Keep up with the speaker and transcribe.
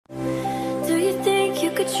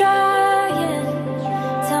of trying.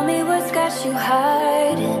 Tell me what's got you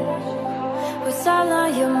hiding. What's all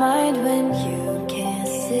on your mind when you can't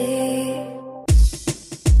see?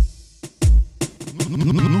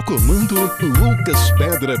 No comando, Lucas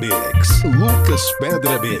Pedra BX. Lucas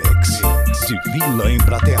Pedra BX. De Vila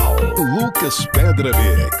Embratel. Lucas Pedra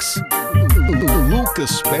BX.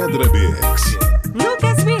 Lucas Pedra BX.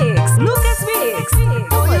 Lucas Mix, Lucas Mix.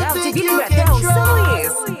 O moral de Vila Embratel, São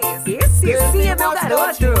Luís. Esse sim é meu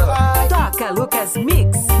garoto. Toca Lucas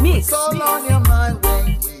Mix, Mix.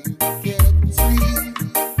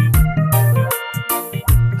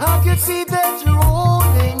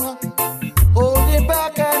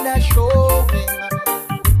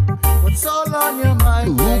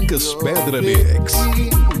 Lucas Pedra BX.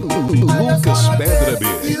 Lucas Pedra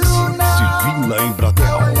BX. De Vila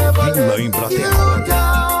Embratel. Vila Embratel.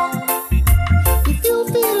 If you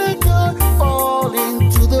feel like you're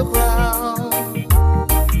falling to the ground,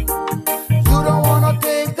 you don't wanna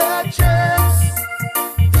take that chance,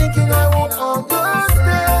 thinking I won't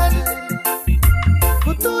understand.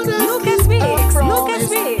 But don't Lucas Mix, Lucas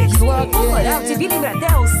Mix. O moral de Vila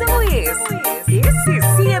Embratel, São Luís. Esse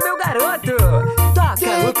sim é meu garoto.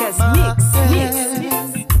 Toca Lucas Mix, Mix.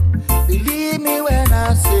 Believe me when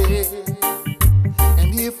I say,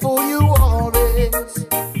 and before you always.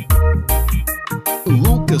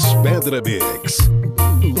 Lucas Pedra BX.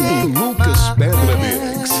 Lucas Pedra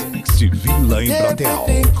BX. De Vila Embratel.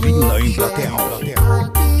 Vila Embratel. I'll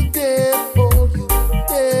be there for you,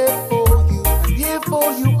 I'm here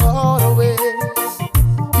for you always.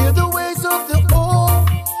 Hear the waves of the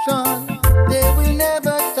ocean, they will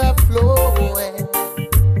never stop flowing.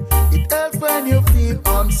 It helps when you feel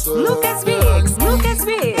uncertain. Lucas Mix, Lucas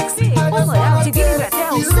Mix. O moral de Vila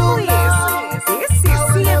Embratel, São Luís.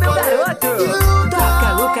 Esse sim é meu garoto. Toca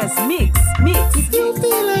Lucas Mix, Mix. If you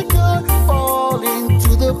feel like you're falling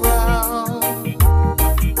to the ground,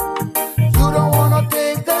 you don't wanna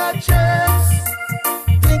take that chance,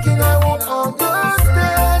 thinking I won't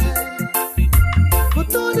understand.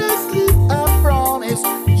 But honestly, I promise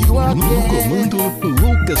you are No comando,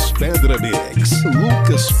 Lucas Pedra BX.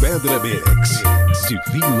 Lucas Pedra BX. De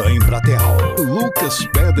Vila Embratel. Lucas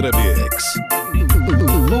Pedra BX.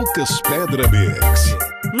 Lucas Pedra BX.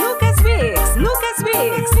 Lucas Mix, Lucas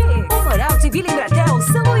Mix. O moral de Vila Embratel,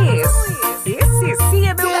 São Luís. Esse sim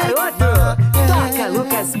é meu garoto. Toca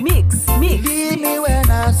Lucas Mix, Mix. believe me when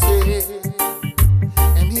I say,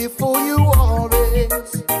 and before you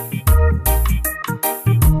always.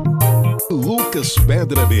 Lucas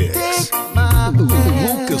Pedra BX.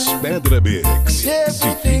 Lucas Pedra BX.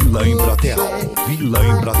 De Vila Embratel. Vila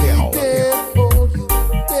Embratel. There for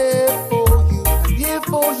you, I'm here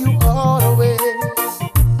for you always.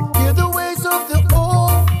 Hear the waves of the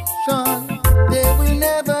ocean, they will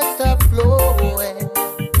never stop flowing.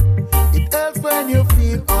 It helps when you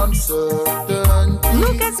feel uncertain.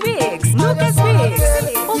 Lucas Mix, Lucas Mix.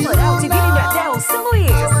 O moral de Vila Embratel, São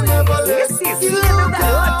Luís. Esse sim é meu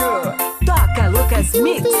garoto. Toca Lucas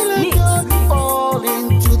Mix,